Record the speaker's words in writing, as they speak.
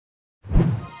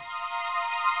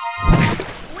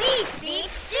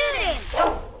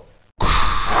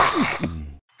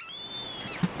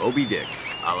Moby Dick,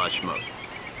 a la Shmoop.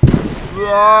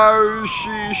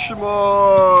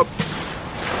 Shmoop!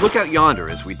 Look out yonder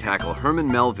as we tackle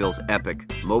Herman Melville's epic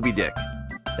Moby Dick.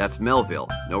 That's Melville,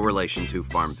 no relation to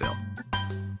Farmville.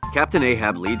 Captain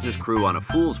Ahab leads his crew on a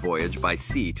fool's voyage by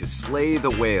sea to slay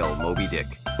the whale Moby Dick.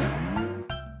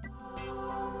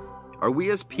 Are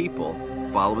we as people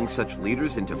following such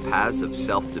leaders into paths of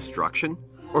self-destruction,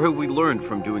 or have we learned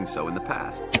from doing so in the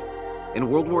past? In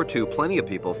World War II, plenty of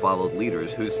people followed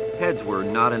leaders whose heads were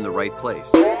not in the right place.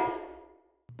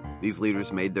 These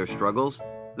leaders made their struggles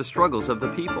the struggles of the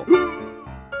people.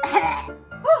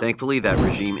 Thankfully, that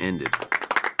regime ended.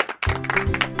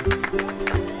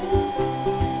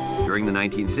 During the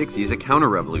 1960s, a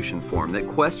counter-revolution formed that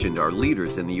questioned our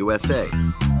leaders in the USA.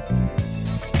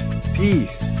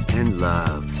 Peace and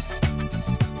love.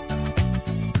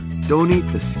 Don't eat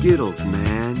the Skittles,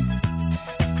 man.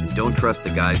 And don't trust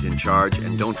the guys in charge,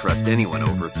 and don't trust anyone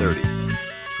over 30.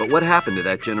 But what happened to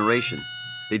that generation?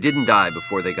 They didn't die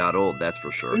before they got old, that's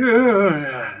for sure.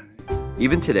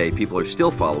 Even today, people are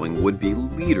still following would-be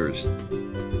leaders,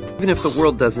 even if the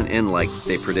world doesn't end like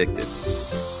they predicted.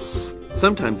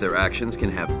 Sometimes their actions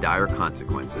can have dire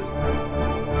consequences.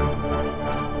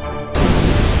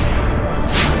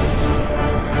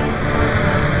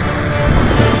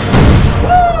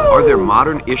 Are there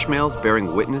modern Ishmaels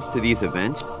bearing witness to these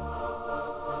events?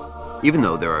 Even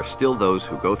though there are still those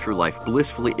who go through life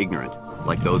blissfully ignorant,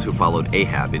 like those who followed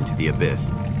Ahab into the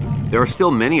abyss, there are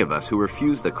still many of us who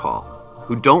refuse the call,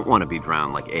 who don't want to be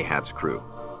drowned like Ahab's crew.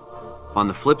 On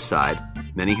the flip side,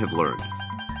 many have learned.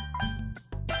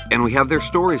 And we have their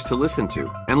stories to listen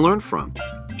to and learn from,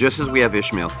 just as we have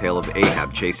Ishmael's tale of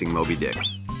Ahab chasing Moby Dick.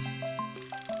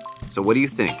 So what do you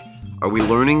think? Are we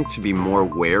learning to be more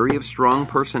wary of strong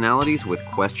personalities with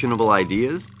questionable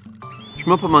ideas?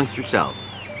 Shmoop amongst yourselves,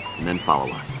 and then follow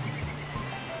us.